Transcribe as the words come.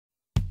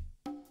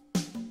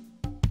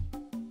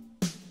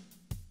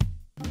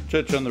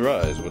Church on the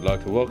Rise would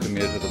like to welcome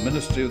you to the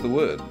ministry of the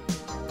Word.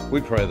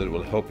 We pray that it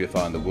will help you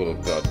find the will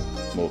of God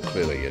more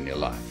clearly in your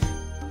life.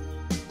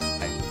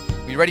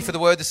 Are you ready for the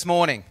Word this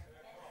morning?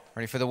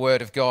 Ready for the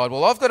Word of God?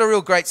 Well, I've got a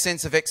real great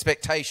sense of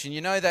expectation.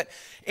 You know that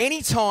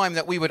any time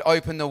that we would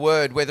open the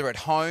Word, whether at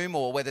home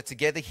or whether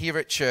together here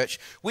at church,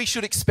 we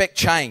should expect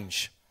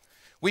change.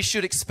 We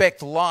should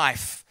expect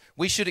life.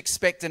 We should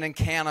expect an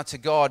encounter to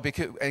God,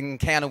 an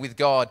encounter with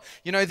God.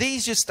 You know,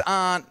 these just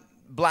aren't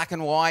black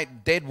and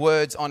white, dead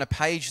words on a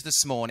page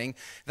this morning.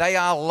 They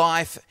are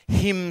life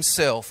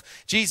himself.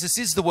 Jesus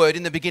is the Word.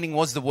 In the beginning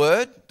was the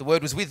Word. The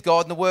Word was with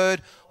God, and the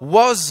Word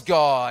was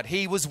God.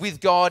 He was with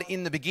God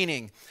in the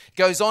beginning.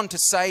 Goes on to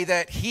say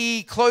that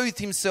he clothed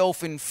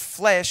himself in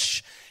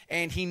flesh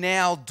and he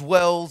now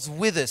dwells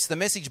with us. The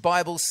Message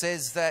Bible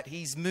says that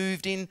he's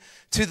moved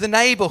into the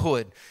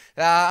neighborhood.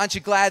 Aren't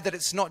you glad that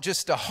it's not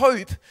just a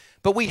hope,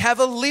 but we have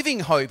a living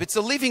hope? It's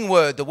a living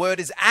word. The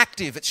word is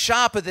active. It's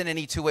sharper than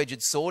any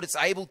two-edged sword. It's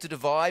able to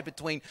divide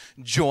between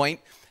joint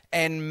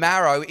and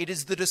marrow. It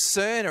is the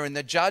discerner and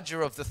the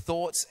judger of the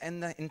thoughts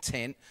and the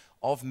intent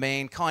of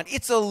mankind.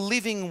 It's a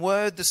living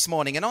word this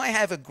morning. And I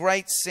have a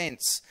great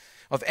sense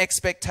of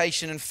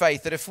expectation and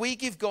faith that if we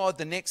give God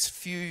the next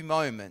few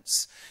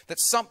moments, that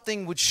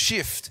something would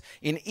shift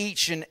in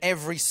each and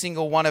every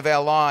single one of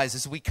our lives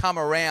as we come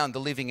around the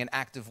living and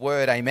active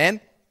word. Amen?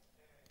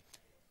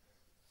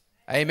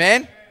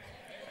 Amen?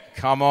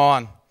 Come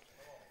on.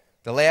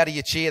 The louder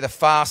you cheer, the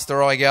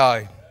faster I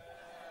go.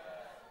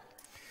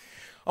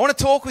 I want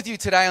to talk with you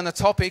today on the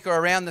topic or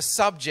around the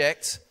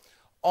subject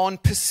on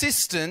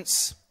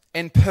persistence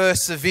and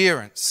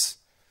perseverance.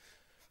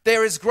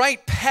 There is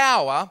great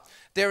power,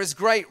 there is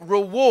great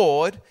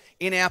reward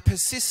in our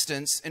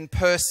persistence and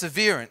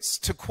perseverance.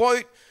 To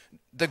quote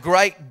the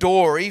great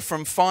Dory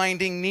from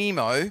Finding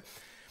Nemo,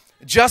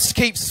 just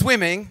keep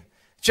swimming,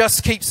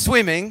 just keep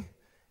swimming,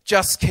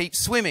 just keep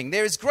swimming.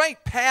 There is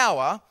great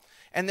power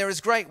and there is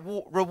great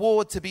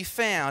reward to be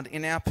found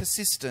in our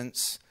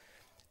persistence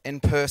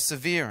and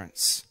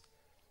perseverance.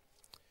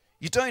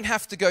 You don't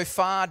have to go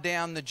far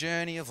down the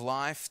journey of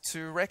life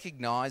to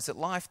recognize that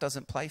life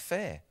doesn't play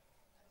fair.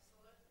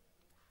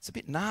 It's a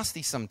bit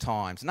nasty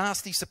sometimes.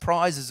 Nasty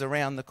surprises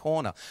around the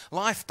corner.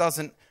 Life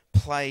doesn't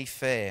play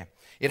fair.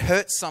 It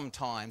hurts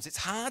sometimes. It's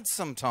hard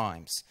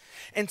sometimes.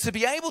 And to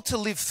be able to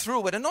live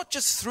through it, and not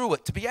just through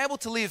it, to be able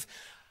to live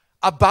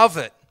above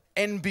it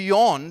and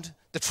beyond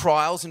the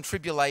trials and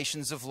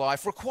tribulations of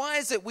life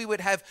requires that we would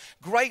have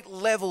great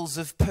levels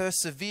of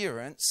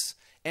perseverance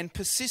and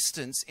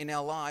persistence in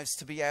our lives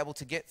to be able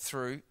to get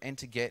through and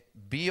to get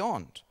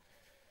beyond.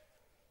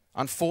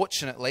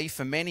 Unfortunately,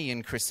 for many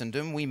in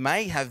Christendom, we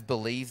may have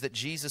believed that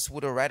Jesus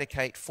would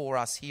eradicate for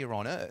us here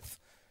on earth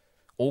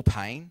all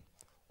pain,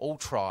 all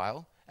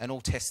trial, and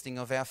all testing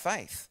of our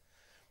faith.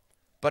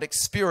 But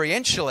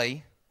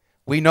experientially,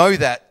 we know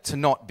that to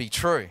not be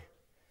true.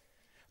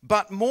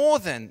 But more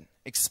than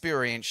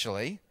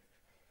experientially,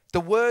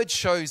 the Word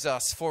shows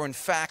us, for in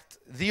fact,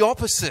 the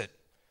opposite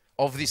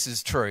of this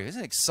is true. It's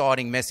an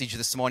exciting message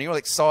this morning. You're all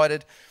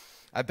excited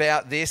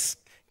about this,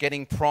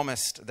 getting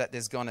promised that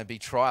there's going to be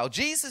trial.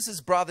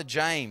 Jesus' brother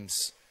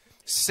James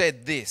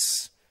said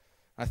this.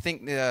 I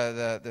think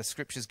the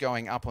scripture's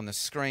going up on the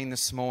screen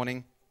this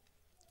morning.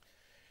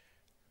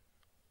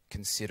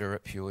 Consider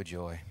it pure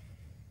joy.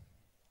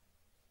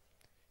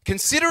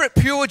 Consider it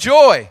pure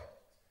joy.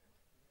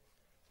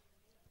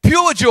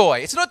 Pure joy.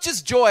 It's not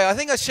just joy. I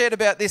think I shared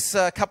about this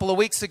a couple of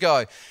weeks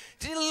ago.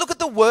 Look at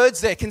the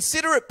words there.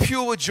 Consider it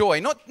pure joy.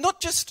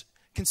 Not just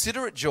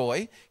consider it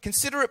joy.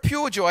 Consider it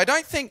pure joy. I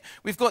don't think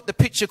we've got the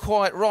picture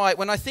quite right.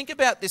 When I think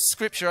about this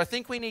scripture, I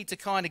think we need to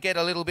kind of get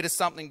a little bit of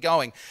something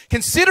going.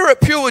 Consider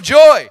it pure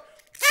joy.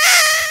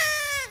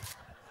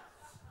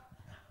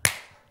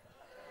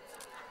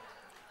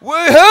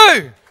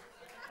 Woohoo!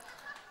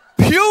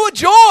 Pure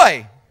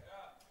joy.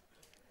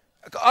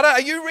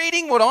 Are you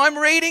reading what I'm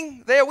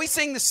reading? There, are we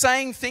seeing the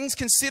same things?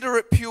 Consider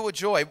it pure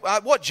joy.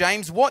 What,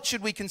 James? What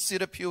should we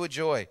consider pure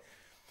joy?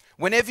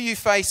 Whenever you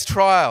face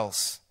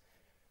trials.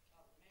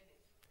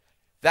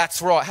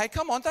 That's right. Hey,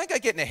 come on, don't go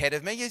getting ahead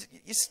of me.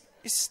 You're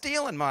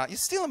stealing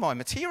my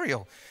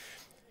material.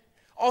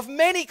 Of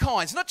many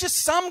kinds, not just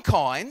some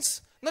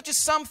kinds, not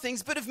just some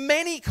things, but of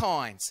many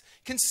kinds.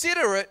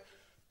 Consider it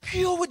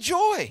pure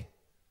joy.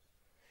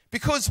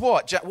 Because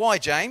what? Why,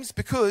 James?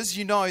 Because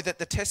you know that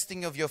the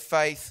testing of your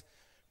faith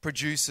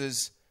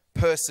produces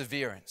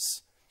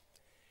perseverance.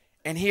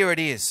 And here it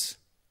is.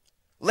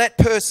 Let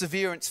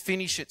perseverance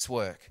finish its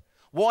work.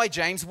 Why,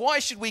 James? Why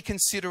should we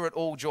consider it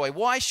all joy?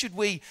 Why should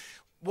we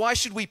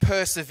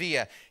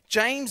persevere?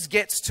 James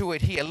gets to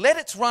it here. Let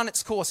it run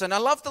its course. And I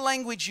love the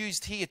language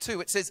used here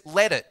too. It says,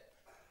 let it.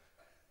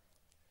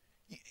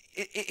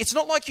 It's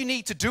not like you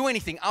need to do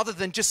anything other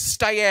than just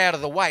stay out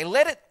of the way.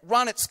 Let it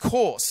run its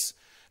course.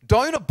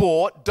 Don't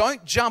abort.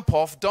 Don't jump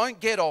off. Don't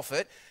get off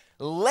it.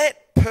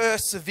 Let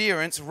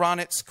perseverance run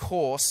its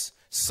course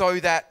so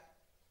that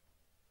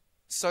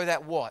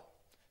what?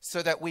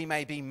 So that we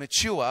may be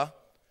mature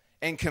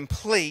and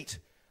complete,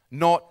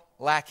 not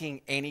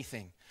lacking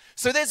anything.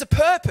 So there's a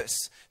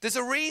purpose. There's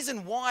a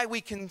reason why we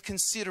can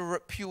consider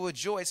it pure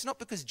joy. It's not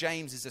because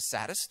James is a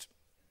sadist.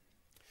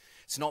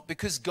 It's not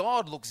because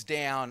God looks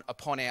down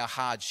upon our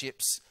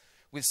hardships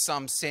with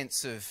some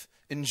sense of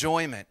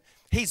enjoyment.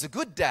 He's a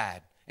good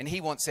dad and he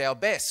wants our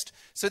best.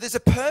 So there's a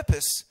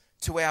purpose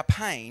to our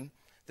pain.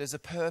 There's a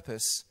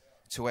purpose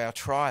to our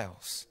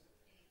trials.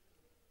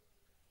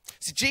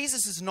 See,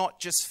 Jesus is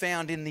not just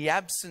found in the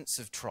absence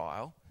of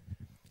trial.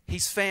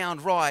 He's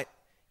found right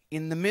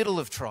in the middle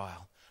of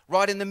trial,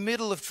 right in the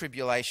middle of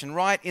tribulation,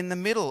 right in the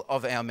middle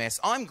of our mess.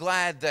 I'm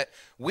glad that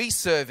we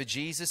serve a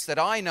Jesus, that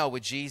I know a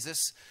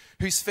Jesus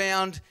who's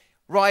found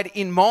right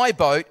in my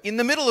boat in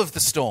the middle of the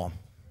storm.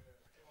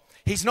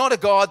 He's not a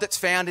God that's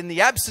found in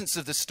the absence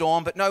of the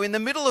storm, but no, in the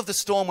middle of the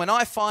storm, when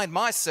I find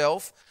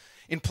myself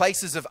in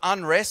places of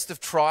unrest, of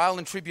trial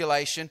and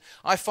tribulation,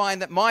 I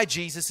find that my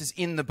Jesus is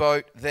in the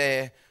boat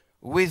there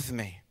with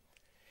me.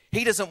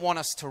 He doesn't want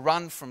us to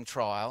run from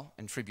trial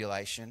and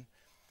tribulation.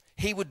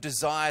 He would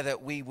desire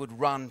that we would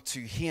run to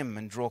him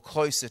and draw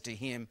closer to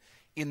him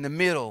in the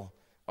middle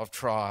of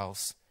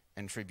trials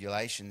and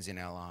tribulations in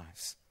our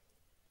lives.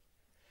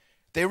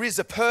 There is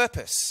a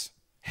purpose,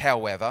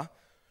 however,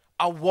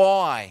 a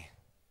why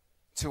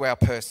to our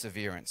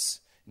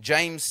perseverance.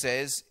 James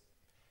says,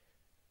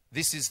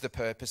 this is the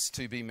purpose,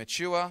 to be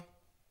mature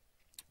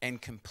and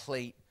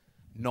complete,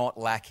 not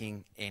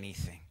lacking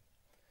anything.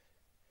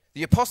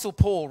 The Apostle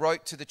Paul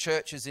wrote to the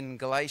churches in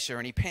Galatia,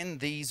 and he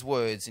penned these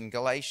words in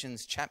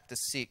Galatians chapter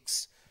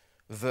 6,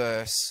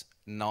 verse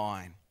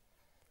 9.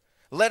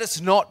 Let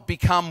us not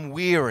become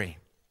weary.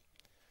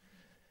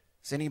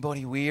 Is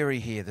anybody weary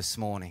here this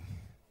morning?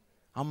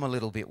 I'm a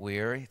little bit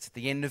weary. It's at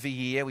the end of a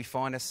year. We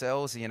find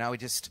ourselves,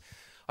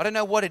 I don't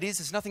know what it is.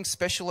 There's nothing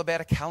special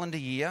about a calendar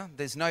year.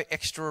 There's no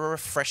extra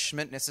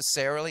refreshment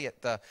necessarily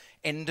at the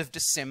end of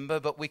December,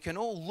 but we can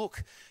all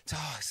look to,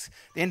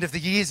 the end of the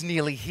year's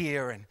nearly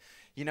here, and,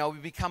 we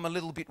become a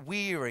little bit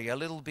weary, a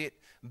little bit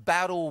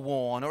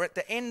battle-worn, or at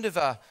the end of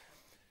a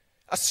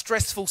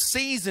stressful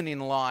season in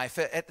life,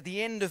 at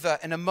the end of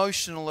an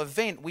emotional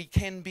event, we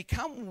can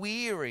become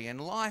weary, and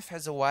life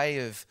has a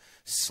way of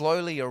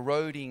slowly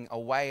eroding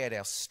away at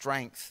our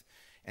strength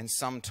and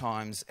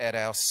sometimes at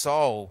our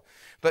soul.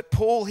 But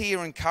Paul here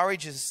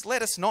encourages,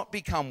 let us not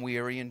become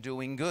weary in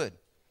doing good.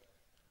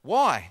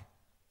 Why?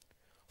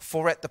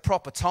 For at the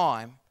proper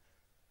time,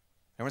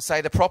 everyone say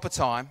the proper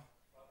time,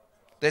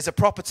 there's a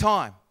proper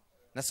time.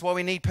 That's why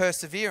we need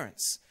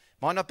perseverance.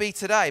 Might not be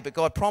today, but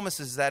God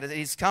promises that it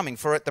is coming.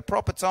 For at the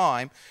proper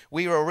time,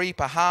 we will reap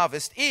a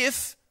harvest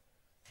if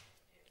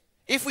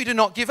we do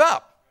not give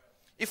up.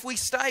 If we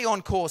stay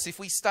on course, if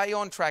we stay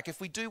on track,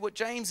 if we do what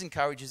James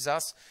encourages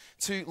us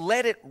to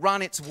let it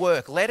run its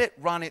work, let it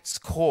run its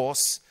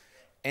course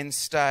and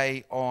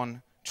stay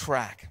on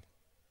track.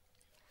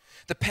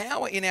 The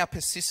power in our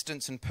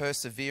persistence and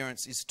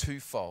perseverance is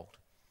twofold.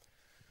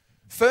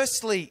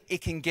 Firstly, it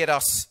can get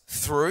us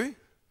through.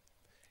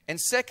 And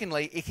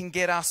secondly, it can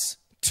get us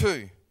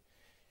to.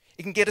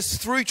 It can get us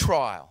through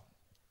trial,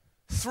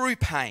 through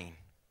pain,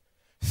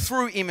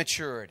 through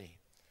immaturity,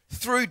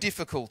 through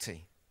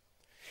difficulty.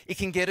 It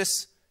can get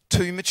us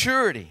to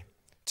maturity,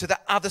 to the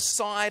other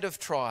side of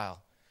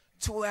trial,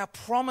 to our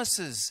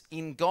promises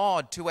in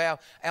God, to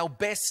our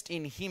best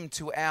in him,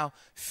 to our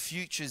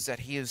futures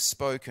that he has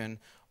spoken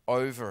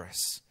over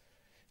us.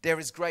 There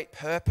is great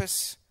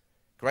purpose,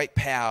 great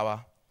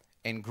power,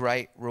 and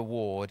great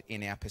reward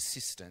in our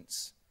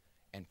persistence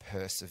and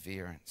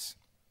perseverance.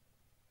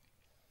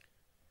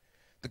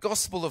 The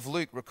Gospel of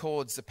Luke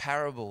records the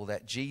parable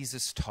that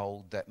Jesus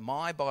told that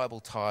my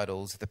Bible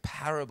titles the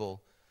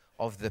parable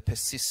of the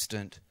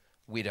persistent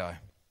widow.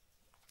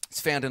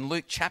 It's found in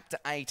Luke chapter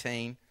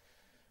 18,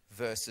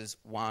 verses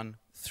 1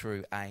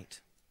 through 8.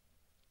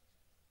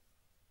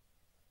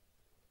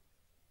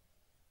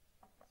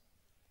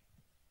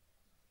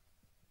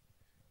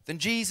 Then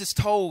Jesus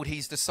told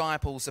his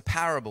disciples a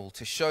parable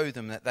to show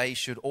them that they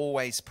should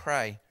always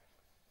pray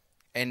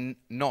and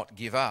not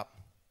give up.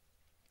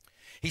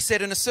 He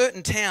said, in a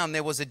certain town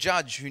there was a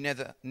judge who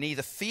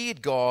neither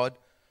feared God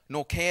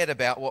nor cared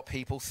about what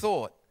people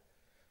thought.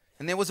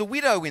 And there was a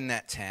widow in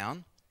that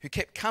town who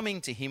kept coming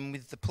to him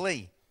with the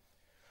plea,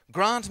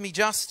 grant me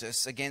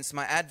justice against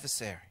my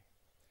adversary.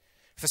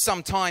 For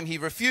some time he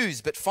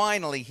refused, but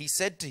finally he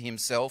said to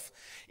himself,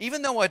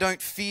 even though I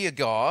don't fear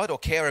God or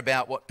care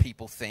about what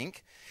people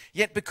think,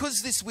 yet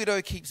because this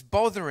widow keeps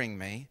bothering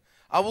me,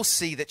 I will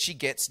see that she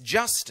gets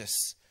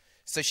justice,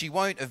 so she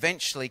won't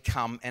eventually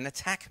come and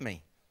attack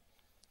me.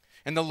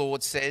 And the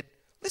Lord said,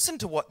 listen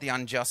to what the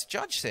unjust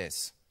judge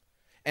says.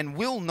 And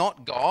will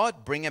not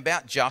God bring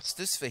about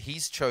justice for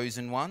his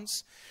chosen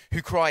ones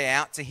who cry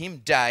out to him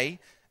day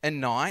and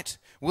night?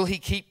 Will he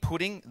keep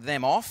putting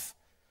them off?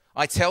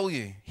 I tell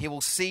you, he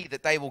will see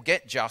that they will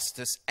get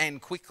justice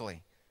and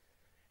quickly.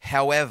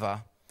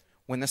 However,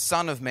 when the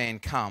Son of Man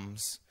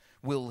comes,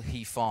 will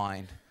he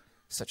find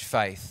such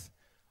faith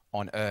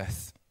on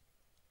earth?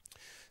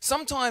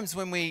 Sometimes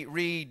when we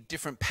read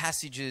different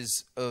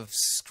passages of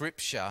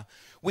Scripture,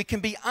 we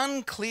can be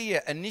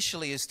unclear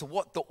initially as to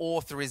what the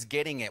author is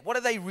getting at. What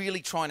are they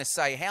really trying to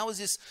say? How is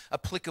this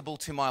applicable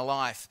to my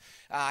life?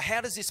 How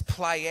does this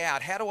play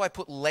out? How do I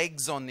put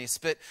legs on this?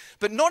 But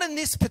not in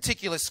this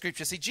particular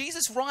Scripture. See,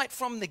 Jesus right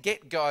from the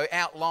get-go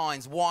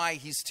outlines why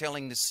he's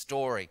telling this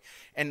story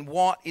and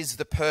what is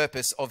the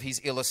purpose of his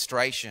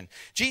illustration.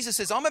 Jesus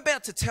says, I'm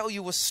about to tell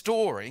you a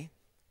story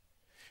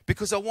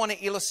because I want to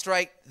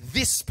illustrate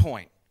this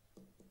point.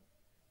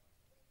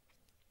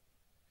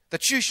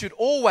 That you should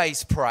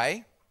always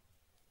pray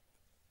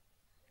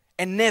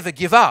and never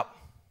give up.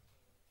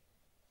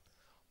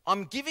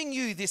 I'm giving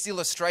you this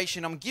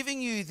illustration, I'm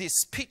giving you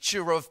this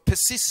picture of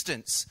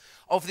persistence,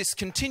 of this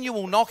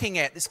continual knocking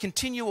at, this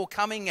continual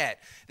coming at,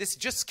 this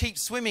just keep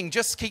swimming,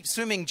 just keep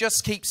swimming,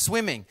 just keep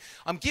swimming.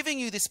 I'm giving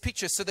you this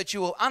picture so that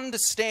you will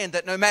understand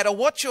that no matter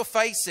what you're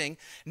facing,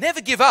 never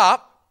give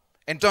up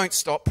and don't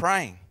stop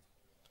praying.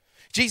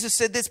 Jesus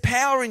said there's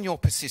power in your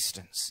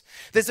persistence.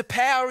 There's a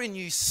power in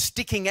you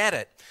sticking at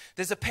it.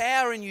 There's a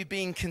power in you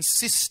being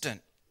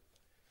consistent.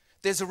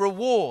 There's a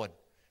reward.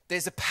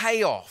 There's a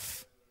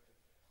payoff.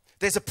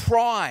 There's a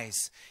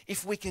prize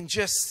if we can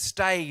just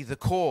stay the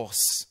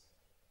course.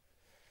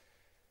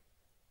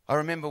 I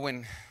remember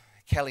when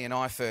Kelly and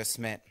I first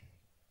met,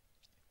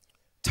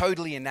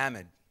 totally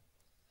enamored,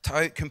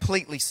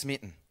 completely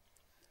smitten.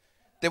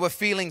 There were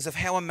feelings of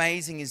how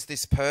amazing is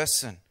this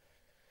person.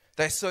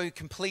 They're so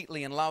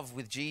completely in love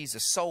with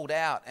Jesus, sold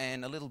out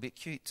and a little bit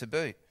cute to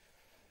boot.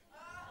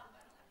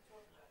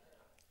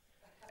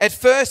 At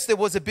first there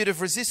was a bit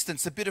of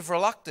resistance, a bit of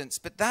reluctance,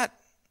 but that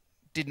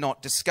did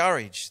not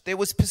discourage. There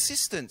was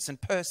persistence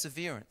and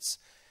perseverance,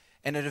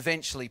 and it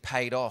eventually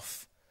paid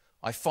off.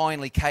 I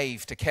finally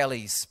caved to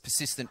Kelly's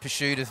persistent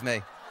pursuit of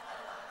me.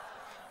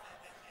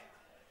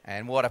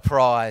 And what a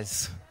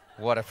prize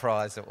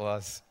it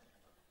was.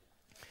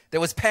 There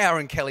was power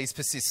in Kelly's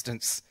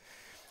persistence.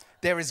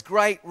 There is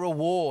great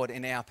reward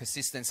in our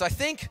persistence. I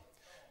think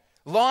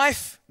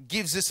life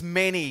gives us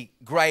many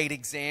great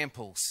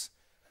examples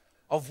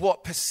of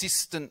what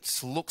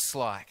persistence looks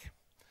like.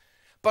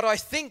 But I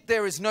think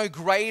there is no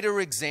greater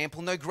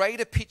example, no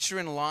greater picture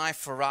in life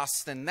for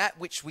us than that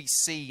which we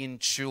see in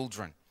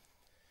children.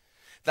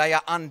 They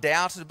are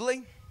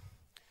undoubtedly,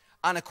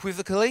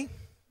 unequivocally,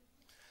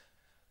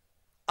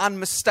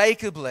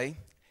 unmistakably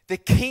the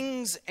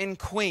kings and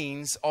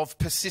queens of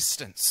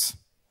persistence.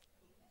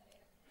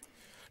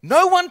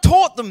 No one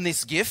taught them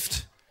this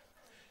gift.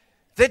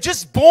 They're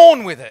just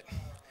born with it.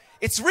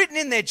 It's written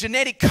in their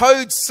genetic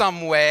code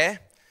somewhere.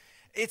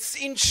 It's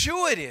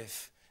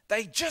intuitive.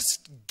 They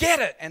just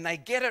get it, and they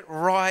get it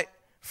right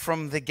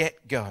from the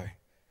get-go.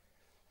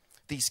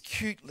 These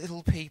cute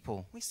little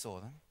people, we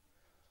saw them.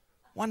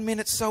 1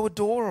 minute so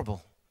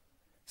adorable,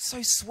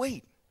 so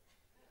sweet.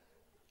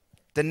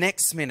 The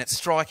next minute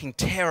striking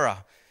terror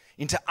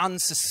into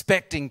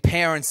unsuspecting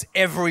parents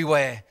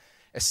everywhere,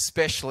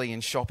 especially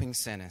in shopping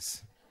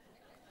centres.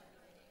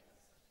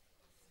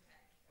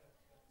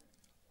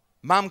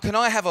 Mum, can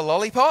I have a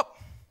lollipop?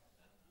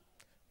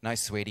 No,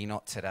 sweetie,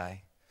 not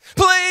today.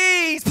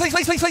 Please, please,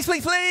 please, please, please,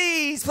 please,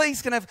 please,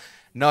 please, can I have...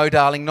 No,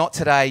 darling, not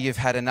today. You've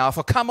had enough.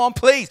 Oh, come on,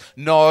 please.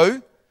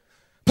 No.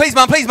 Please,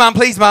 Mum, please, Mum,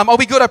 please, Mum. I'll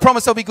be good. I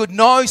promise I'll be good.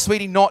 No,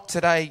 sweetie, not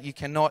today. You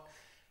cannot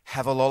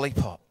have a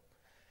lollipop.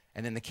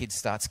 And then the kid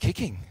starts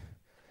kicking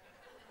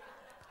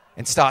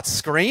and starts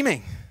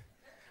screaming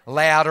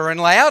louder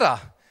and louder.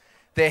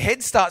 Their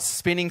head starts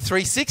spinning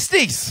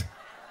 360s.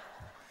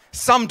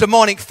 Some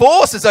demonic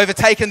force has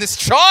overtaken this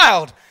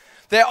child.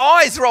 Their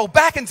eyes roll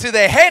back into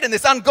their head and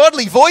this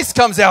ungodly voice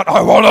comes out,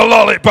 I want a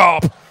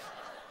lollipop.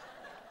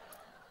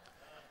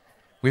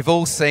 We've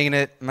all seen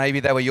it. Maybe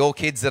they were your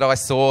kids that I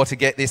saw to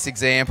get this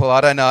example. I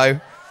don't know.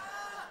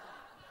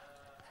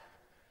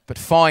 But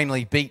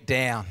finally beat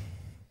down,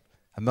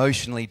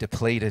 emotionally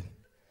depleted,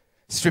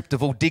 stripped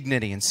of all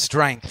dignity and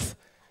strength,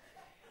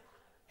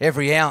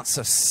 every ounce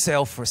of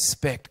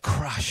self-respect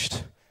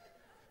crushed.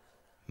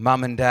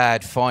 Mum and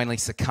Dad finally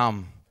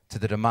succumb to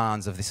the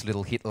demands of this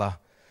little Hitler.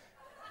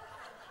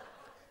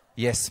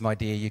 Yes, my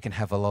dear, you can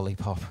have a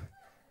lollipop.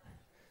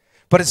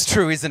 But it's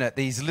true, isn't it?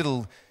 These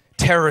little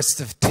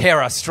terrorists of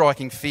terror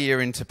striking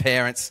fear into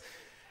parents.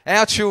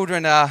 Our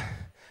children are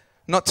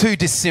not too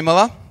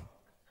dissimilar.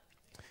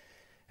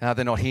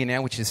 They're not here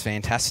now, which is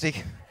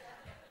fantastic.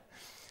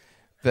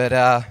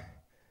 But,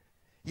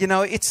 you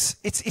know, it's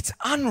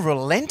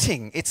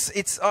unrelenting.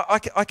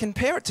 I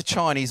compare it to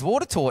Chinese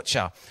water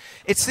torture.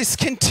 It's this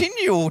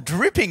continual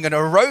dripping and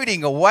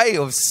eroding away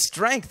of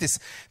strength,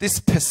 this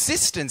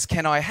persistence.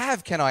 Can I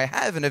have?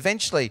 And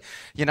eventually,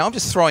 you know, I'm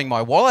just throwing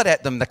my wallet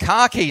at them, the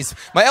car keys.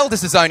 My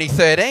eldest is only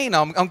 13.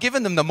 I'm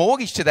giving them the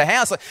mortgage to the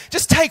house. Like,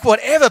 just take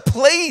whatever,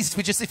 please.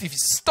 If you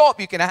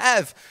stop, you can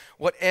have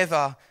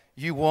whatever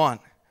you want.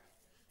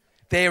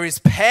 There is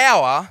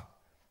power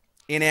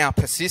in our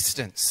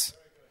persistence.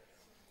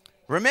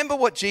 Remember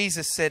what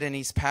Jesus said in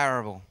his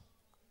parable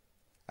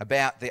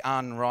about the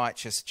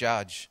unrighteous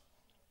judge.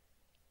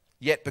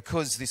 Yet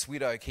because this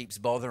widow keeps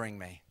bothering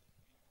me,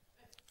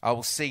 I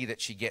will see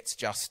that she gets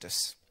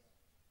justice.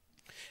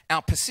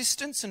 Our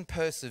persistence and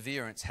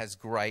perseverance has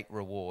great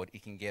reward.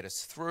 It can get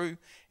us through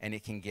and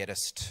it can get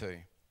us to.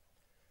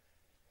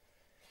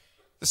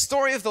 The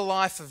story of the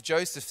life of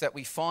Joseph that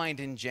we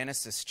find in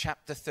Genesis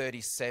chapter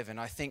 37,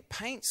 I think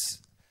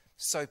paints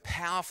so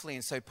powerfully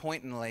and so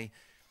pointedly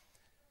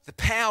the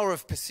power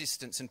of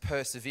persistence and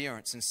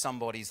perseverance in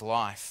somebody's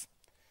life.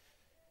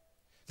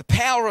 The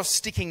power of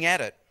sticking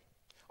at it,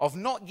 of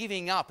not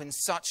giving up in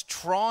such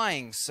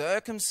trying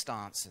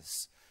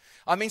circumstances.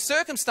 I mean,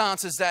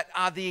 circumstances that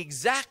are the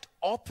exact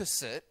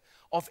opposite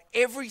of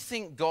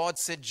everything God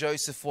said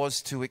Joseph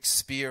was to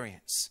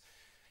experience.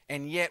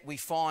 And yet we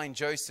find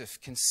Joseph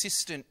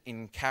consistent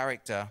in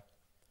character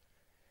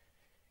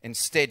and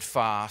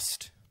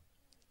steadfast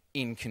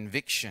in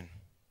conviction.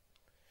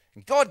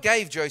 And God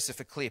gave Joseph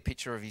a clear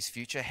picture of his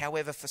future.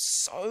 However, for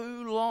so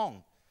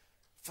long,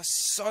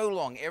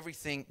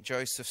 everything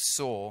Joseph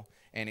saw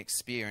and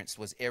experienced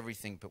was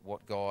everything but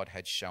what God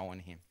had shown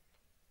him.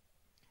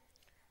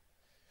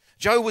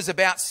 Joe was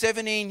about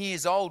 17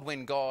 years old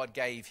when God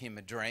gave him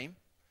a dream.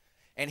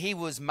 And he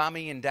was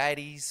mummy and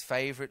daddy's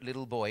favourite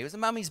little boy. He was a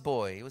mummy's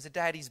boy. He was a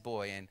daddy's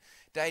boy. And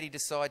daddy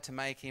decided to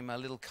make him a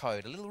little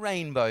coat, a little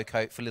rainbow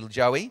coat for little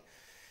Joey.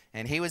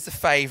 And he was the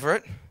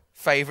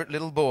favourite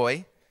little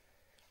boy.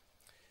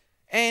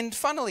 And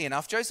funnily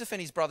enough, Joseph and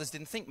his brothers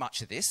didn't think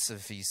much of this,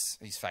 of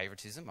his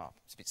favouritism. Oh,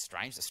 it's a bit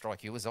strange to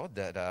strike you as odd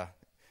that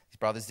his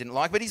brothers didn't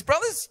like. But his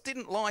brothers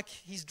didn't like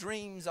his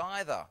dreams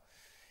either.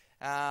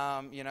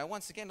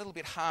 Once again, a little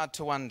bit hard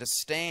to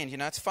understand.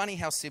 It's funny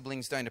how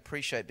siblings don't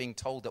appreciate being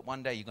told that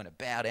one day you're going to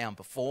bow down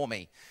before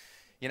me.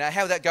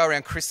 How would that go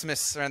around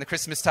Christmas, around the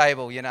Christmas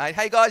table?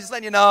 Hey guys, just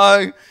letting you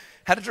know,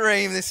 had a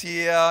dream this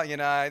year,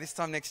 this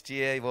time next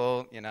year,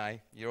 well,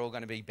 you're all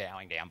going to be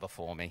bowing down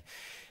before me.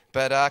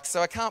 But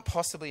so I can't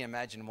possibly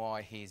imagine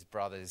why his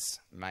brothers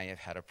may have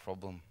had a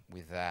problem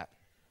with that.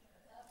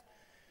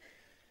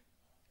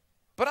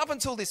 But up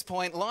until this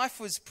point, life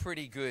was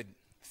pretty good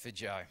for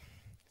Joe.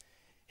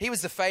 He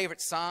was the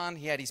favourite son.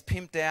 He had his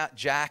pimped out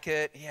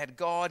jacket. He had a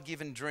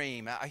God-given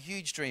dream, a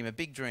huge dream, a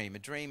big dream, a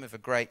dream of a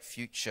great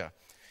future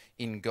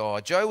in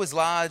God. Joe was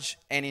large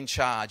and in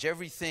charge.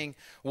 Everything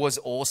was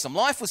awesome.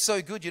 Life was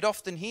so good, you'd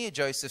often hear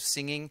Joseph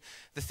singing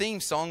the theme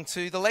song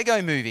to the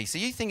Lego movie. So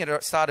you think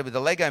it started with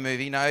the Lego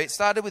movie. No, it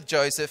started with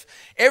Joseph.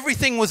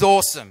 Everything was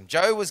awesome.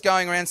 Joe was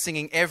going around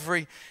singing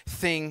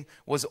everything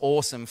was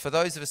awesome. For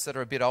those of us that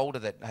are a bit older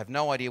that have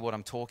no idea what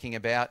I'm talking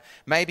about,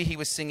 maybe he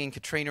was singing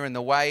Katrina and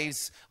the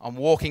Waves, I'm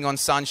Walking on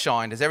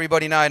Sunshine. Does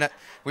everybody know that?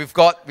 We've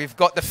got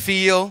the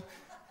feel.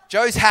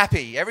 Joe's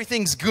happy.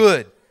 Everything's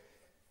good.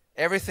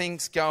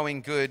 Everything's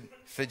going good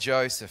for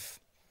Joseph.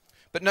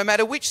 But no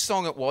matter which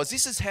song it was,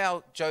 this is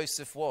how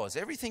Joseph was.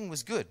 Everything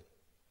was good.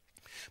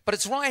 But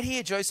it's right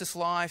here Joseph's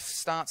life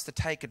starts to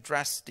take a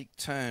drastic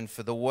turn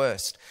for the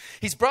worst.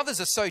 His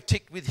brothers are so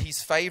ticked with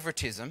his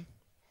favoritism,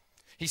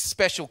 his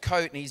special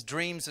coat and his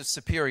dreams of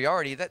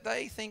superiority that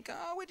they think,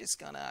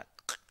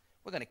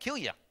 we're going to kill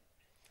you.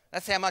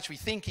 That's how much we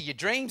think of your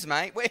dreams,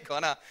 mate. We're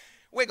going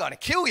to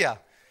kill you.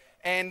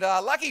 And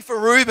lucky for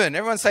Reuben,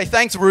 everyone say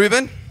thanks,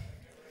 Reuben.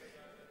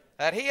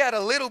 That he had a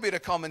little bit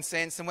of common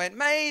sense and went,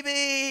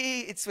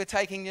 maybe we're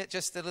taking it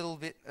just a little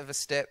bit of a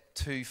step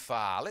too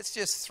far. Let's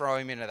just throw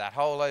him into that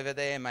hole over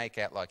there, make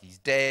out like he's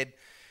dead.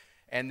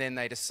 And then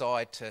they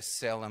decide to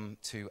sell him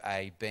to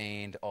a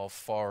band of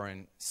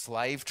foreign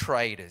slave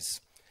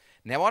traders.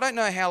 Now, I don't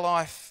know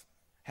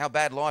how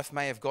bad life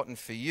may have gotten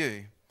for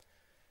you,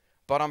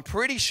 but I'm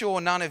pretty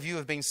sure none of you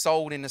have been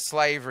sold into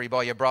slavery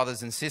by your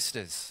brothers and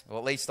sisters. Or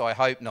at least I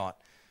hope not.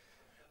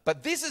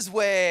 But this is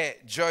where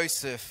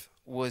Joseph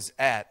was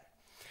at.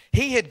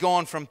 He had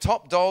gone from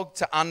top dog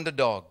to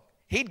underdog.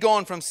 He'd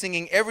gone from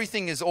singing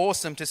everything is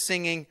awesome to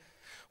singing,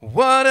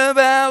 what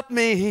about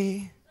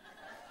me?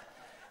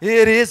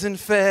 It isn't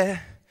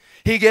fair.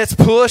 He gets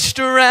pushed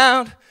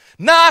around,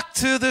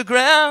 knocked to the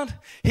ground.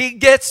 He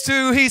gets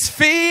to his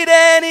feet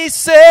and he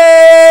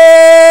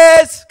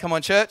says, come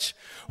on church,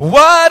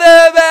 what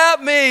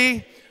about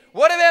me?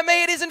 What about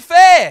me? It isn't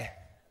fair.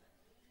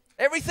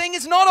 Everything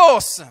is not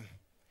awesome.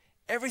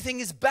 Everything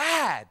is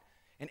bad.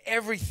 And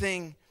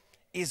everything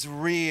is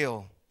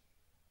real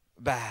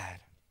bad.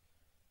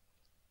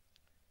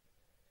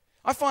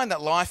 I find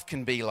that life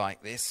can be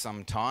like this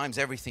sometimes.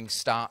 Everything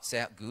starts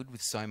out good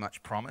with so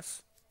much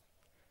promise.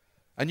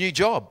 A new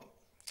job.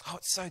 Oh,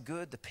 it's so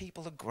good. The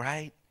people are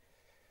great.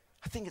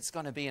 I think it's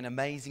going to be an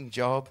amazing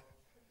job.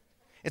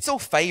 It's all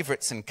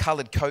favourites and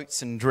coloured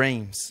coats and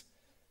dreams.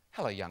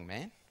 Hello, young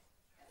man.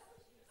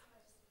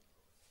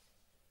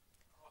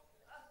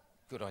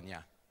 Good on you.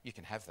 You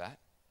can have that.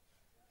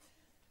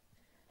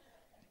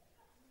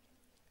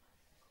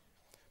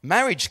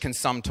 Marriage can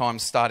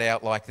sometimes start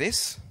out like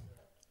this.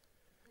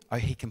 Oh,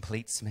 he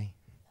completes me.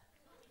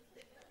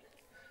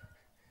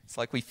 It's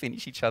like we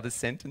finish each other's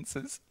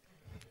sentences.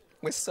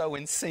 We're so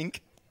in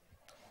sync.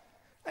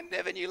 I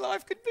never knew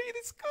life could be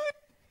this good.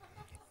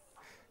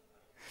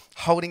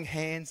 Holding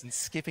hands and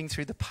skipping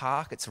through the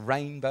park. It's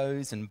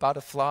rainbows and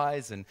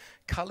butterflies and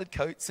coloured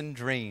coats and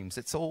dreams.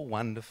 It's all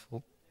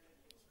wonderful.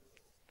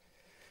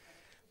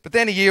 But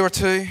then a year or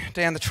two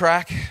down the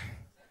track,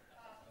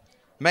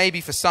 maybe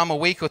for some a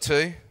week or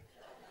two,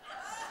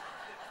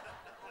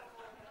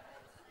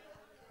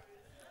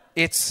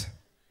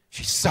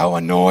 she's so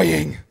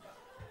annoying.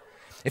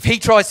 If he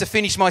tries to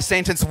finish my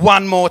sentence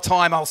one more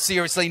time, I'll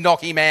seriously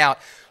knock him out.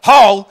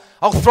 Hole,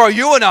 I'll throw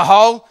you in a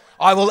hole.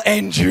 I will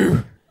end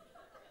you.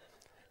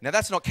 Now,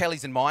 that's not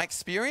Kelly's and my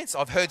experience.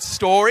 I've heard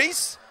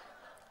stories,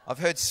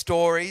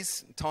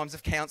 times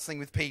of counselling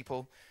with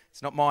people.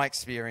 It's not my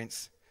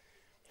experience.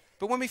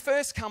 But when we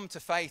first come to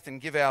faith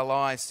and give our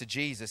lives to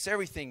Jesus,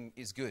 everything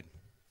is good.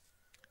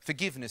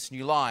 Forgiveness,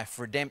 new life,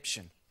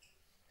 redemption,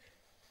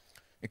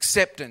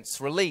 acceptance,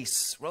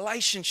 release,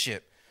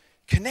 relationship,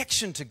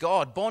 connection to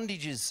God.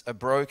 Bondages are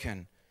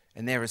broken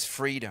and there is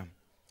freedom.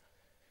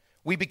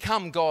 We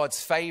become God's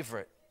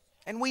favourite,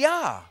 and we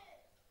are.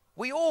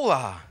 We all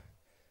are.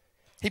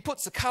 He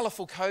puts a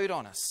colourful coat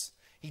on us.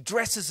 He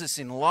dresses us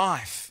in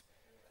life,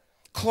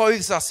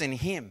 clothes us in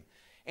Him,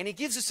 and He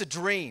gives us a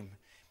dream.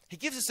 He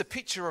gives us a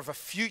picture of a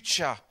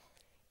future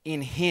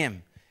in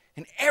Him,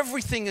 and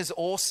everything is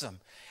awesome.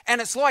 And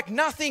it's like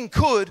nothing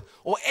could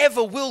or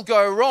ever will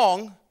go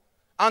wrong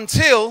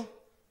until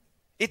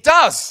it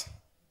does.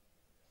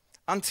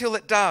 Until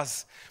it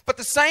does. But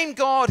the same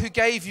God who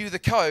gave you the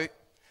coat,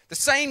 the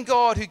same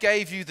God who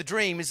gave you the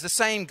dream, is the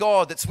same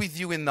God that's with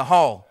you in the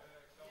hole.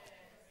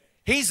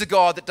 He's the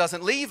God that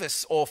doesn't leave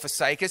us or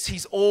forsake us.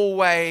 He's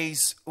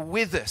always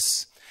with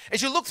us.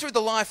 As you look through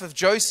the life of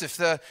Joseph,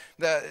 the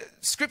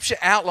scripture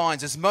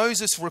outlines, as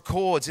Moses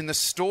records in the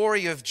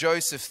story of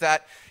Joseph,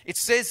 that it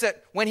says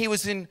that when he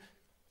was in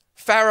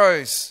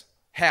Pharaoh's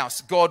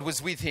house, God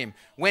was with him.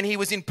 When he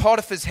was in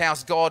Potiphar's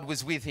house, God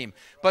was with him.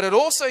 But it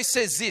also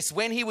says this: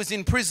 when he was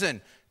in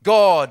prison,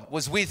 God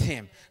was with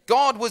him.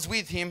 God was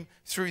with him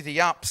through the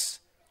ups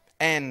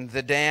and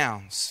the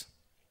downs.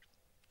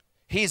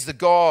 He's the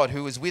God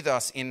who is with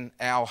us in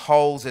our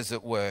holes, as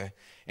it were.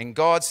 And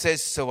God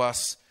says to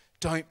us,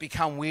 don't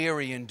become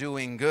weary in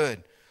doing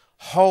good.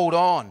 Hold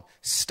on,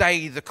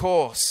 stay the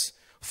course,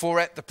 for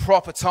at the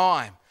proper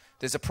time,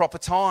 there's a proper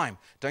time.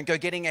 Don't go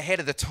getting ahead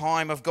of the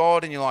time of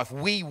God in your life.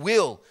 We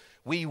will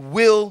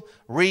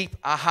reap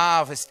a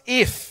harvest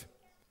if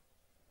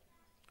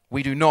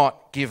we do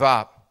not give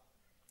up.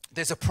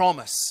 There's a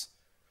promise.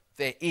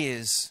 There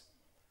is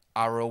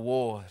a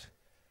reward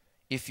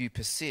if you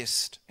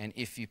persist and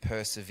if you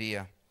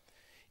persevere.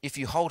 If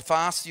you hold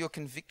fast to your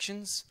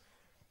convictions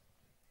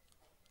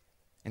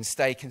and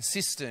stay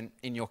consistent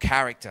in your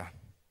character.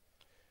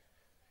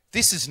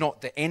 This is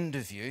not the end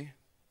of you.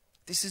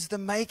 This is the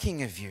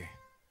making of you.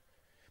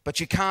 But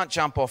you can't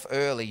jump off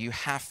early. You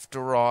have to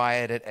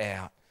ride it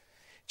out.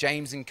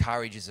 James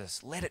encourages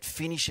us, let it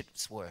finish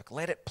its work.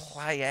 Let it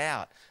play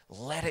out.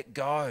 Let it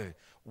go.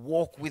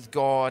 Walk with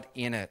God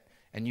in it,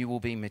 and you will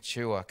be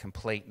mature,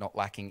 complete, not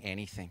lacking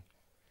anything.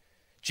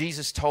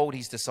 Jesus told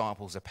his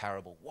disciples a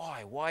parable.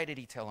 Why? Why did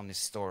he tell them this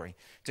story?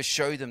 To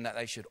show them that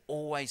they should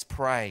always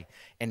pray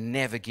and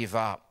never give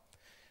up.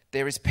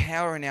 There is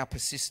power in our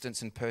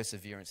persistence and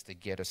perseverance to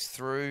get us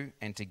through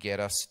and to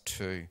get us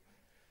to.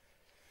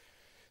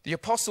 The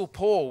Apostle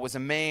Paul was a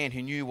man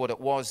who knew what it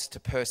was to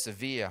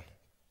persevere.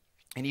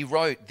 And he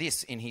wrote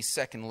this in his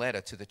second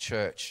letter to the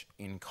church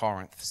in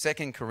Corinth.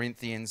 2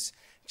 Corinthians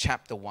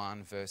chapter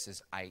 1,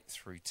 verses 8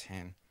 through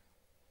 10.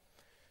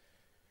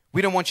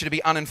 We don't want you to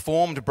be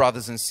uninformed,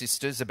 brothers and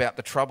sisters, about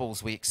the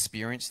troubles we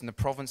experienced in the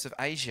province of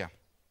Asia.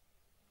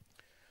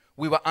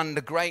 We were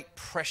under great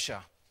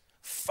pressure,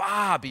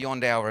 far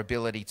beyond our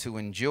ability to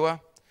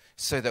endure,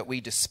 so that we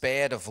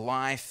despaired of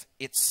life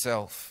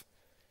itself.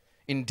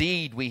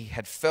 Indeed, we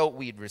had felt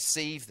we had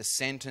received the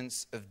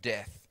sentence of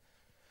death.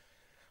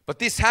 But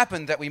this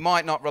happened that we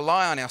might not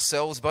rely on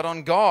ourselves, but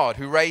on God,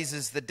 who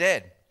raises the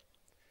dead.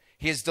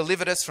 He has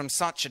delivered us from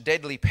such a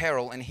deadly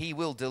peril, and he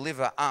will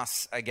deliver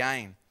us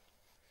again.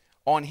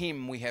 On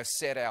him we have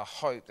set our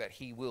hope that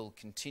he will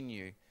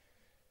continue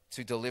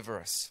to deliver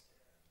us.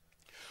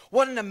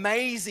 What an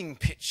amazing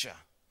picture.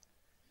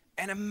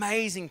 An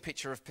amazing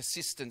picture of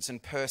persistence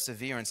and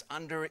perseverance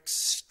under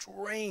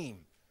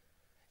extreme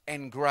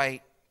and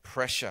great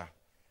pressure.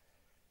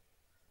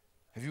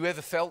 Have you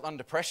ever felt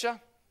under pressure?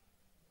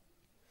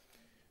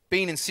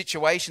 Been in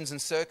situations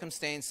and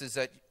circumstances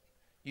that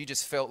you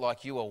just felt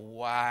like you were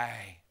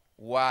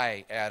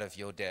way out of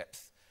your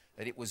depth,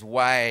 that it was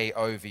way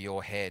over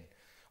your head,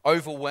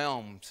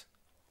 overwhelmed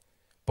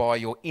by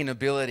your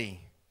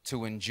inability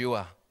to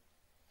endure.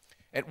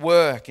 At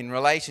work, in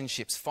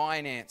relationships,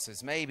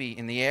 finances, maybe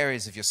in the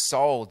areas of your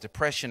soul,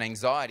 depression,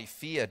 anxiety,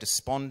 fear,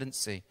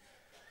 despondency,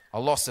 a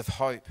loss of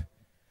hope.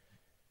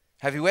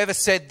 Have you ever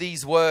said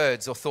these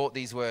words or thought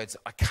these words?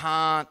 I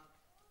can't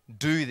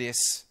do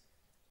this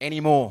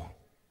anymore.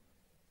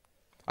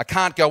 I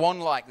can't go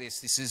on like this.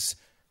 This is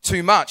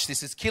too much.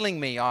 This is killing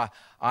me.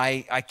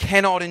 I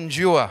cannot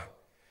endure.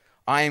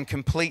 I am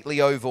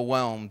completely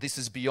overwhelmed. This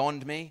is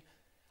beyond me.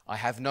 I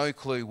have no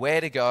clue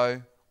where to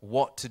go,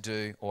 what to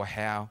do, or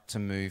how to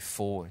move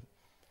forward.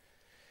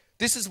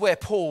 This is where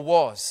Paul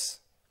was,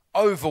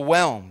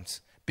 overwhelmed,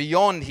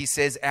 beyond, he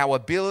says, our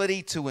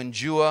ability to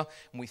endure,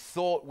 and we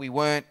thought we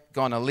weren't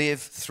going to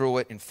live through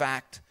it. In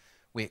fact,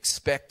 we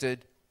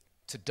expected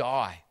to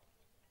die.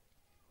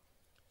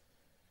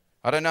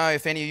 I don't know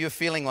if any of you are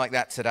feeling like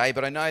that today,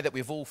 but I know that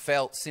we've all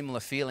felt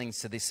similar feelings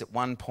to this at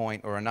one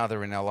point or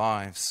another in our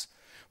lives.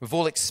 We've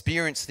all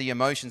experienced the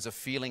emotions of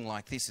feeling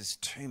like this is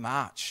too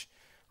much.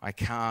 I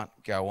can't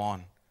go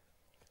on.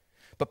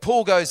 But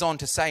Paul goes on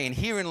to say, and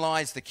herein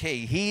lies the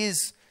key.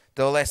 Here's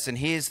the lesson.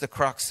 Here's the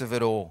crux of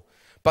it all.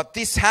 But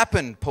this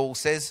happened, Paul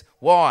says.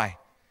 Why?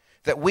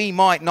 That we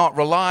might not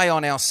rely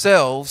on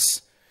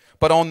ourselves,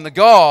 but on the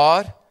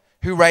God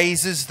who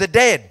raises the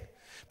dead.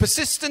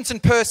 Persistence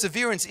and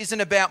perseverance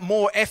isn't about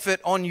more effort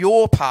on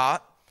your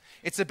part.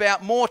 It's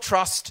about more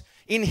trust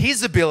in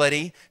his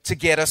ability to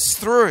get us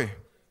through.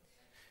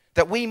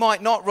 That we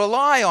might not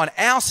rely on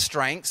our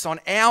strengths, on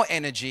our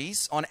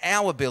energies, on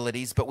our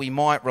abilities, but we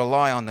might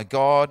rely on the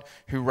God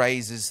who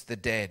raises the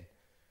dead.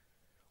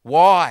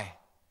 Why?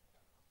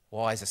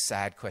 Why is a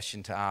sad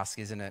question to ask,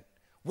 isn't it?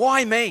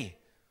 Why me?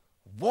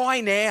 Why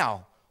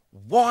now?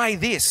 Why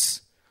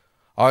this?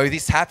 Oh,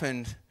 this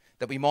happened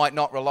that we might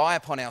not rely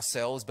upon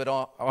ourselves, but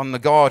on the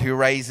God who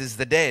raises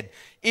the dead.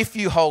 If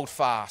you hold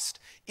fast,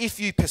 if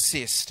you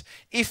persist,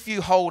 if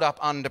you hold up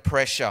under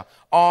pressure,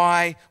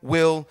 I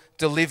will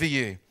deliver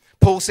you.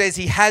 Paul says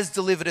he has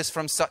delivered us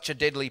from such a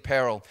deadly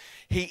peril.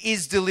 He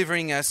is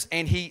delivering us,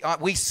 and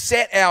we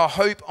set our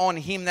hope on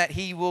him that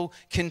he will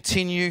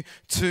continue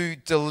to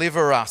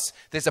deliver us.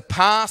 There's a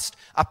past,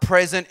 a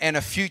present, and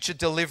a future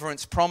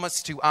deliverance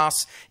promised to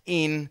us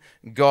in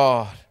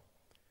God.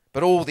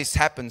 But all this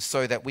happens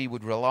so that we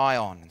would rely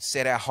on and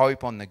set our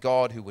hope on the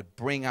God who would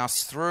bring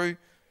us through,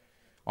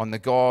 on the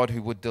God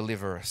who would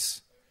deliver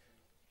us.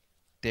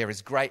 There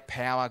is great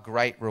power,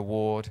 great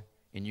reward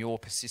in your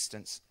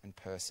persistence and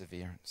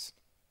perseverance.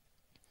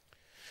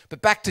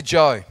 But back to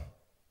Joe.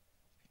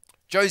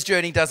 Joe's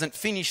journey doesn't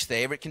finish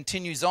there. It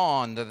continues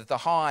on, the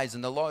highs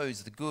and the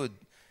lows, the good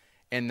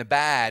and the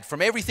bad.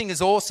 From everything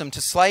is awesome to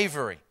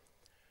slavery.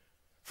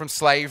 From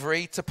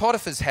slavery to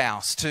Potiphar's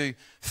house, to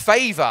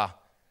favor,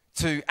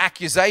 to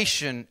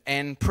accusation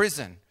and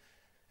prison.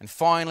 And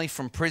finally,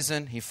 from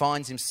prison, he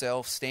finds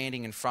himself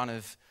standing in front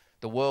of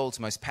the world's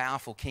most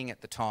powerful king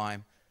at the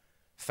time,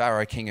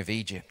 Pharaoh, king of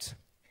Egypt.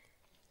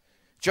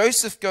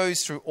 Joseph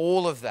goes through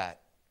all of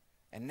that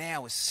and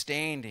now is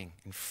standing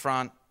in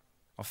front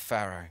of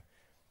Pharaoh.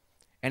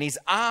 And he's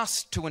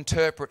asked to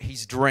interpret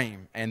his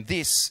dream. And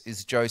this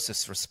is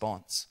Joseph's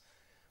response.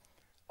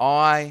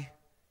 I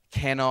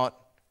cannot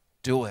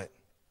do it.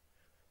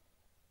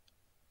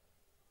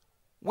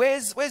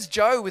 Where's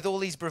Joe with all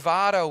his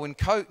bravado and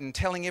coat and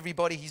telling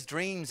everybody his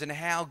dreams and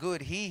how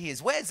good he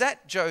is? Where's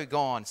that Joe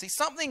gone? See,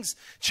 something's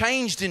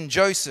changed in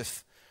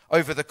Joseph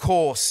over the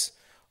course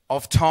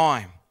of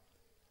time.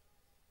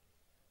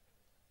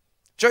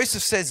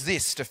 Joseph says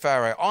this to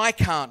Pharaoh, I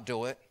can't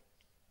do it,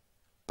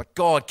 but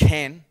God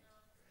can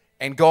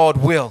and God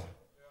will.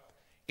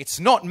 It's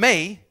not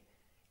me,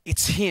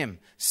 it's him.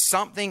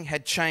 Something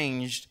had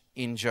changed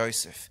in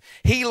Joseph.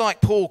 He,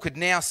 like Paul, could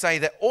now say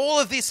that all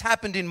of this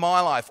happened in my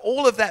life,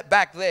 all of that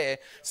back there,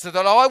 so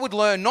that I would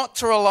learn not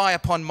to rely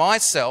upon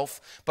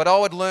myself, but I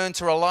would learn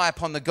to rely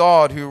upon the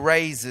God who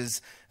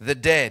raises the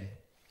dead.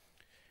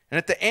 And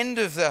at the end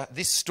of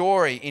this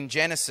story in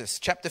Genesis,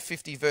 chapter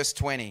 50, verse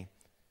 20,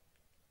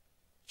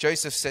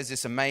 Joseph says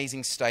this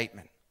amazing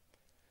statement,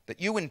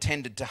 that you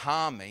intended to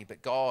harm me,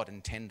 but God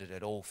intended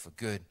it all for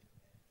good.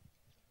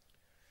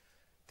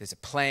 There's a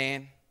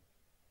plan,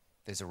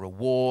 there's a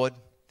reward,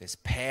 there's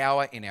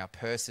power in our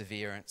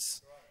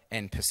perseverance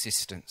and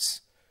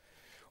persistence.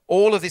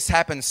 All of this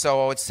happens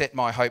so I would set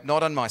my hope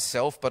not on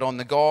myself, but on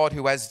the God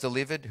who has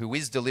delivered, who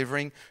is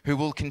delivering, who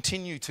will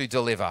continue to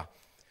deliver.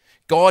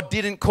 God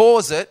didn't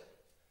cause it,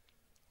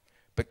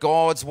 but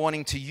God's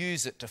wanting to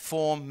use it to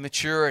form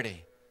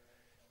maturity.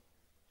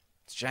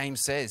 As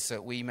James says, so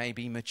that we may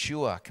be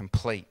mature,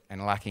 complete,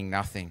 and lacking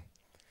nothing.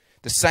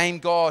 The same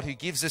God who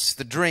gives us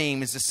the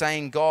dream is the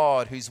same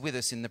God who's with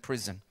us in the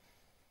prison.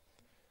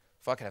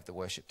 If I could have the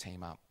worship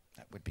team up,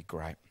 that would be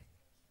great.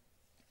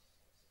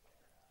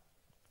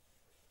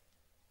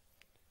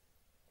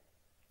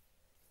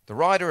 The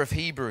writer of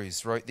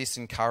Hebrews wrote this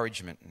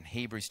encouragement in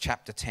Hebrews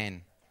chapter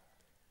 10,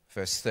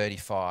 verse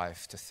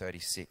 35 to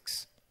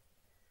 36.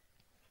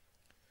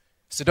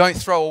 So don't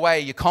throw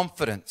away your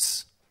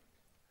confidence.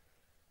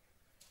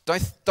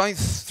 Don't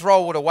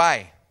throw it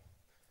away.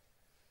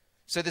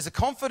 So there's a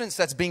confidence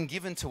that's been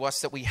given to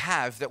us that we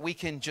have that we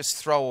can just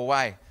throw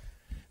away.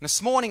 And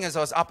this morning as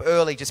I was up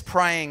early just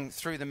praying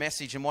through the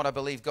message and what I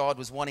believe God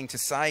was wanting to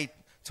say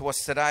to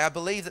us today, I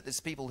believe that there's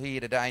people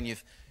here today and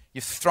you've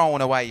thrown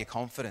away your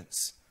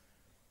confidence.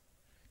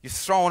 You've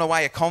thrown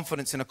away a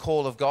confidence in a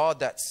call of God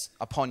that's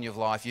upon your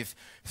life. You've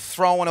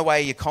thrown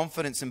away your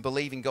confidence in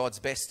believing God's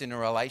best in a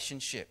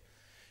relationship.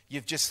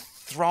 You've just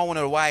thrown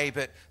it away.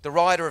 But the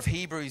writer of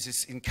Hebrews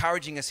is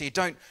encouraging us here.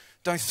 Don't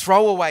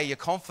throw away your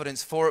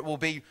confidence, for it will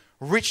be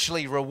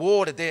richly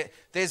rewarded.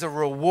 There's a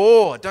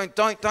reward. Don't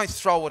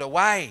throw it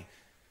away.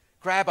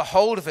 Grab a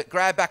hold of it.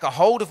 Grab back a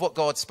hold of what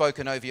God's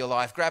spoken over your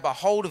life. Grab a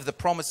hold of the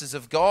promises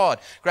of God.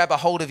 Grab a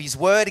hold of His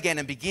word again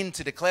and begin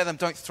to declare them.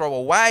 Don't throw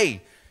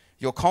away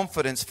your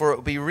confidence, for it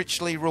will be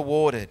richly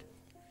rewarded.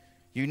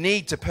 You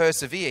need to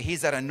persevere.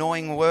 Here's that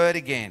annoying word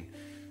again.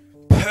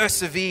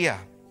 Persevere,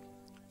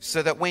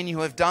 so that when you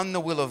have done the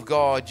will of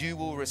God, you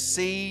will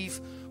receive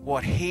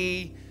what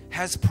He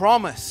has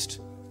promised.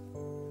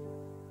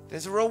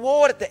 There's a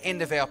reward at the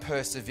end of our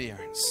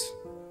perseverance.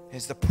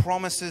 There's the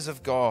promises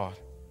of God.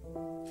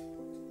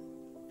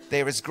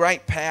 There is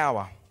great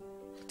power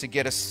to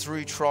get us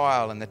through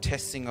trial and the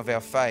testing of our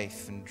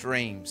faith and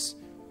dreams,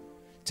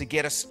 to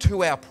get us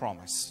to our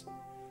promise,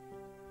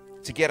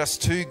 to get us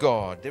to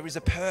God. There is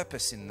a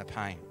purpose in the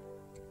pain.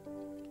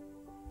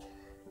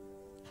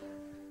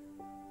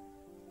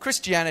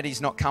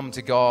 Christianity's not come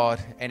to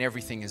God and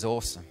everything is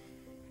awesome.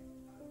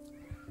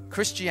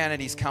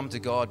 Christianity's come to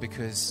God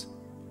because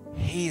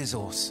He is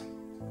awesome.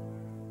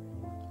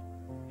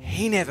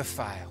 He never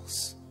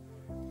fails.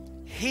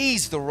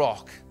 He's the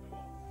rock.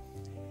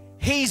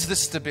 He's the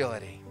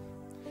stability.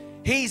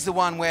 He's the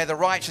one where the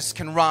righteous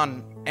can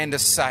run and are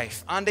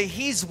safe. Under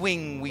His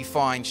wing we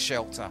find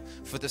shelter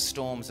for the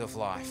storms of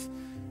life.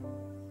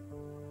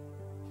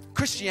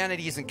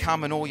 Christianity isn't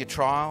come and all your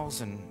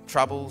trials and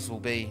troubles will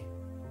be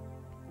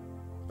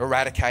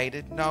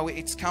eradicated. No,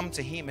 it's come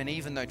to Him, and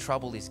even though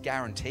trouble is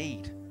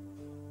guaranteed,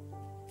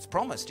 it's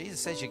promised. Jesus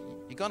says you're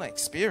going to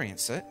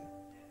experience it.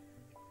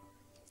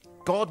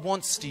 God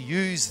wants to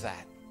use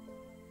that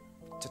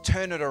to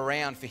turn it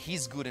around for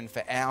His good and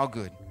for our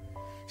good,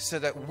 so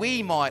that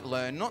we might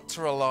learn not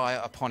to rely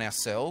upon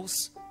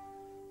ourselves,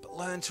 but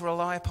learn to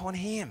rely upon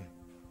Him,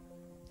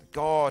 the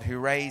God who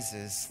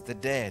raises the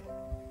dead.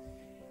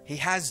 He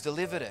has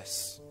delivered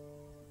us.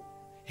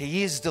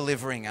 He is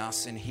delivering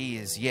us, and He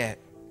is yet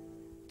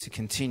to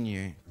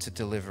continue to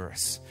deliver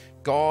us.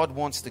 God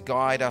wants to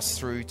guide us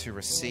through to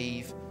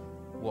receive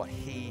what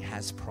He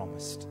has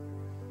promised.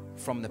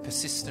 From the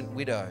persistent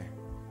widow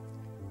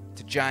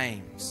to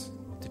James,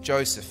 to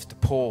Joseph, to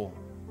Paul,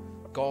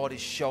 God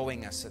is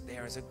showing us that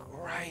there is a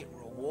great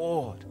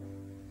reward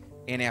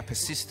in our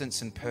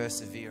persistence and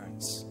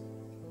perseverance.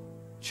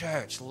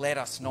 Church, let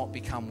us not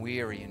become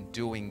weary in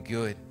doing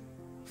good,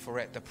 for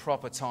at the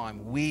proper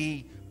time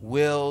we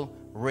will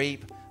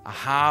reap a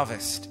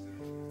harvest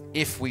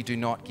if we do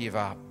not give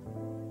up.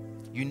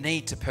 You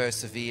need to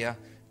persevere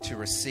to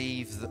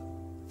receive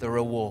the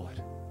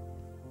reward.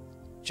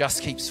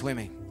 Just keep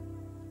swimming.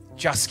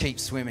 Just keep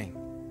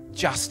swimming.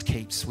 Just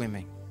keep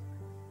swimming.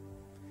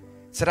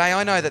 Today,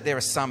 I know that there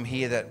are some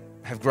here that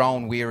have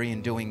grown weary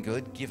in doing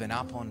good, given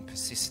up on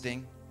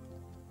persisting,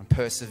 on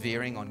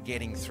persevering, on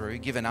getting through,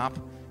 given up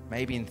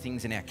maybe in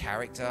things in our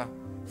character,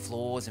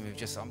 flaws, and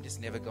I'm just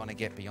never going to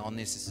get beyond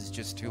this. This is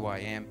just who I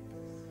am.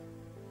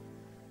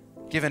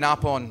 Given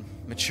up on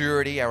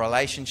maturity, our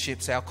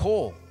relationships, our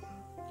call,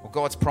 or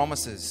God's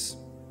promises,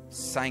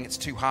 saying it's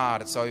too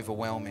hard, it's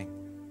overwhelming.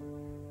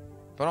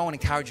 But I want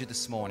to encourage you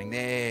this morning,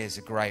 there's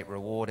a great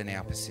reward in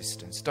our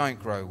persistence. Don't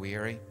grow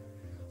weary.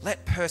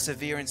 Let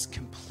perseverance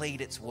complete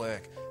its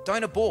work.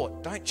 Don't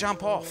abort. Don't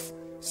jump off.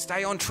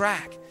 Stay on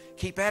track.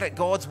 Keep at it.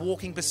 God's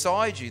walking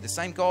beside you. The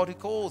same God who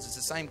calls is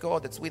the same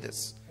God that's with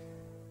us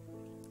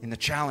in the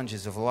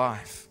challenges of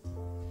life.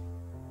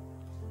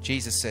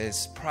 Jesus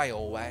says, pray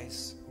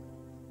always.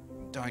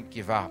 Don't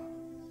give up.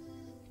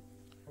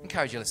 I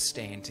encourage you, let's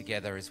stand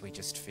together as we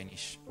just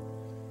finish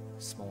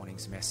this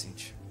morning's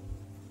message.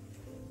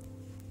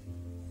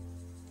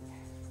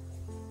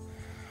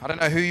 I don't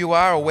know who you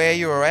are or where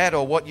you are at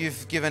or what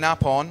you've given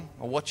up on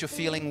or what you're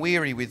feeling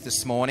weary with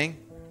this morning.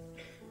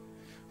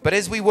 But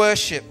as we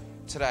worship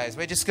today, as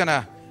we're just going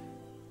to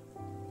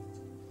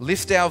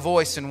lift our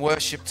voice and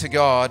worship to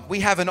God,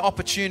 we have an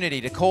opportunity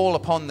to call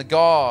upon the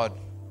God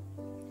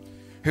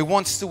who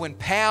wants to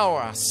empower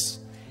us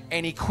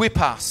and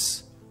equip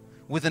us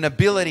with an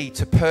ability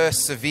to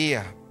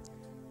persevere.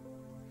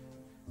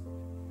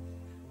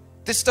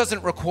 This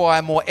doesn't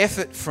require more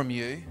effort from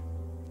you.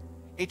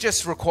 It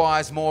just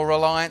requires more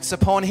reliance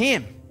upon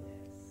Him.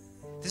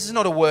 This is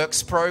not a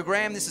works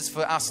program. This is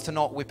for us to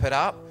not whip it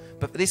up,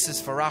 but this is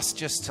for us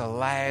just to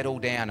lay it all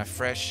down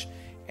afresh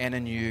and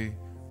anew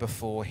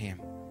before Him.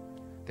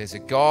 There's a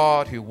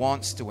God who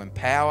wants to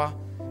empower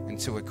and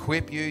to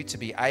equip you to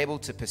be able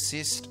to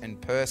persist and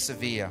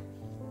persevere.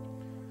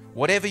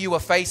 Whatever you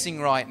are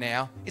facing right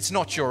now, it's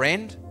not your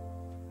end.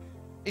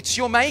 It's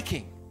your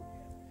making.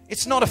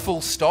 It's not a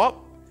full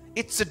stop.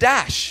 It's a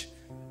dash.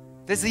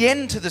 There's the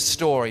end to the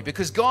story,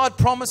 because God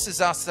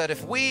promises us that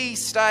if we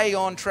stay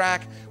on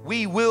track,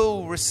 we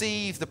will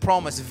receive the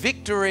promise.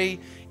 Victory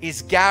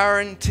is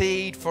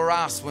guaranteed for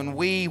us when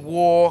we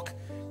walk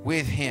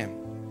with Him.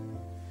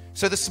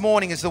 So this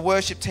morning, as the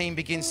worship team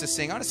begins to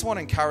sing, I just want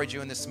to encourage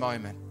you in this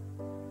moment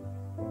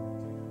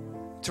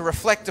to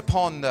reflect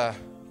upon the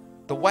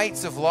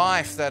weights of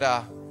life that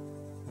are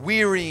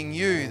wearying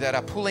you, that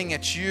are pulling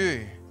at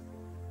you.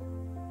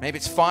 Maybe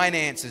it's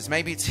finances,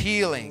 maybe it's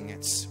healing,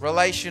 it's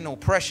relational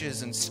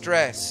pressures and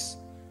stress.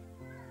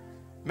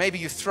 Maybe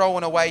you've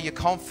thrown away your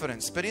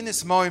confidence. But in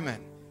this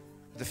moment,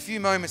 the few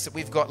moments that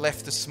we've got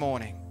left this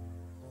morning,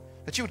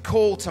 that you would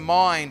call to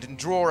mind and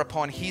draw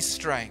upon His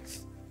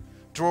strength,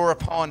 draw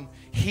upon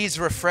His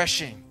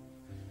refreshing,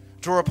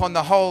 draw upon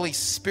the Holy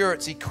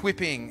Spirit's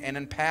equipping and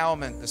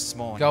empowerment this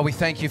morning. God, we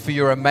thank you for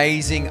your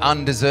amazing,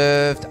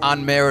 undeserved,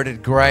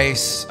 unmerited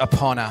grace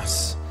upon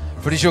us.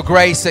 For it is your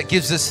grace that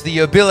gives us the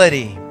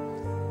ability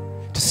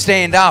to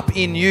stand up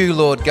in you,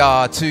 Lord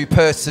God, to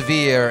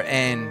persevere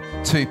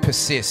and to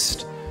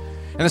persist.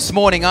 And this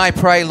morning I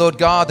pray, Lord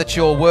God, that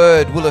your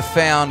word will have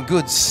found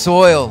good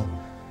soil,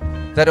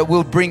 that it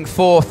will bring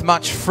forth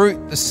much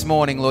fruit this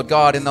morning, Lord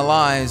God, in the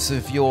lives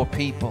of your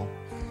people.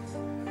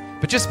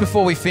 But just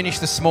before we finish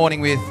this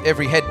morning with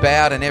every head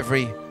bowed and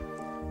every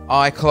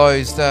eye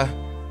closed,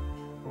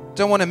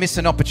 don't want to miss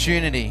an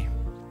opportunity.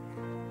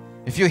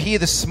 If you're here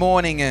this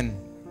morning and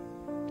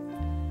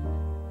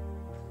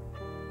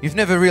you've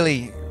never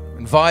really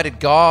invited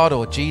God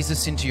or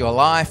Jesus into your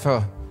life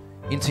or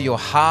into your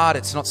heart,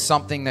 it's not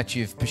something that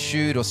you've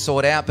pursued or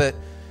sought out, but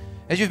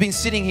as you've been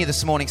sitting here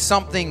this morning,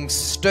 something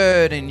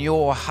stirred in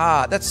your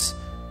heart. That's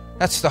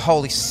the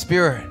Holy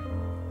Spirit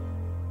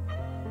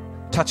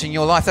touching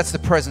your life. That's the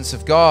presence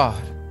of God.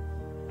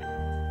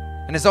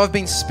 And as I've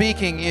been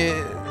speaking,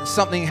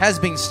 something has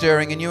been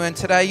stirring in you, and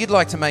today you'd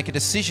like to make a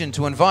decision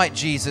to invite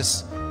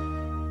Jesus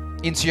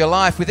into your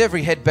life with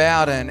every head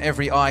bowed and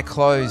every eye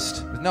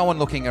closed, with no one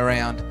looking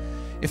around.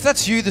 If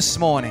that's you this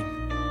morning,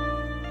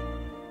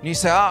 and you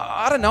say,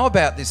 I don't know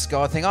about this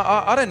God thing.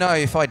 I don't know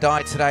if I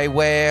died today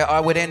where I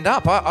would end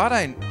up.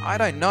 I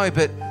don't know,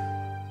 but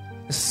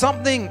there's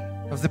something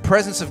of the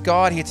presence of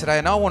God here today,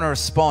 and I want to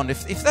respond.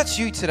 If that's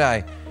you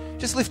today,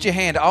 just lift your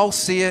hand. I'll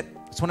see it.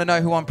 Just want to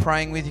know who I'm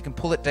praying with. You can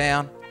pull it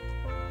down.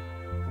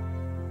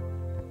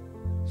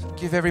 So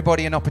give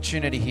everybody an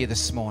opportunity here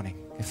this morning.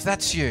 If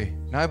that's you,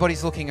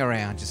 nobody's looking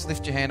around, just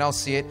lift your hand. I'll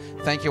see it.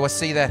 Thank you. I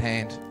see that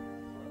hand.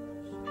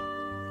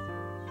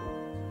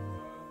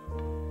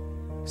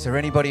 Is there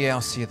anybody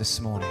else here this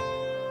morning?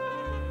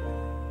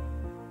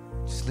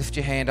 Just lift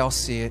your hand. I'll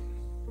see it,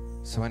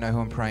 so I know who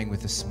I'm praying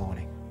with this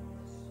morning.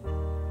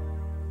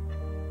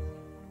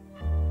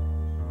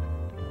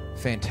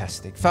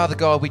 Fantastic. Father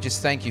God, we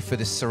just thank you for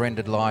this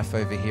surrendered life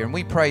over here. And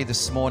we pray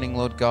this morning,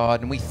 Lord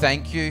God, and we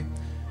thank you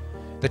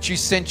that you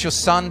sent your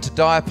Son to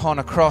die upon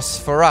a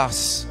cross for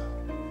us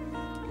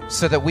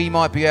so that we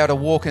might be able to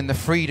walk in the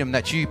freedom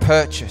that you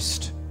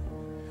purchased.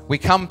 We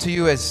come to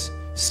you as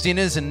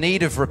sinners in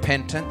need of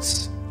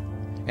repentance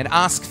and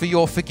ask for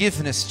your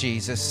forgiveness,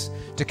 Jesus,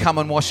 to come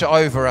and wash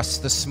over us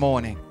this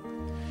morning.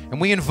 And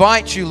we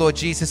invite you, Lord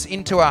Jesus,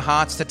 into our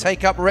hearts to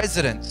take up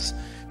residence,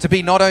 to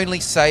be not only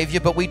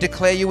Savior, but we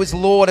declare you as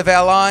Lord of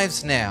our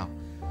lives now.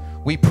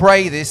 We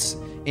pray this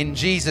in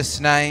Jesus'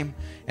 name.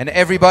 And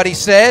everybody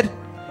said,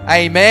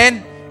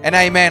 amen and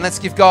amen. Let's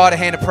give God a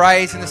hand of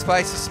praise in this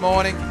place this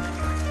morning.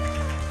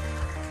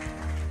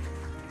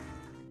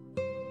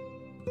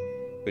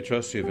 We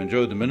trust you've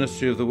enjoyed the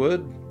ministry of the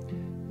Word.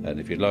 And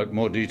if you'd like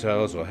more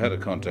details or how to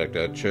contact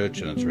our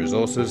church and its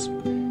resources,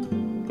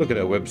 look at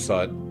our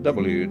website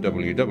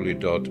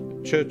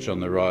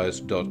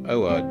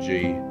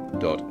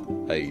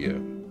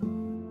www.churchontherise.org.au.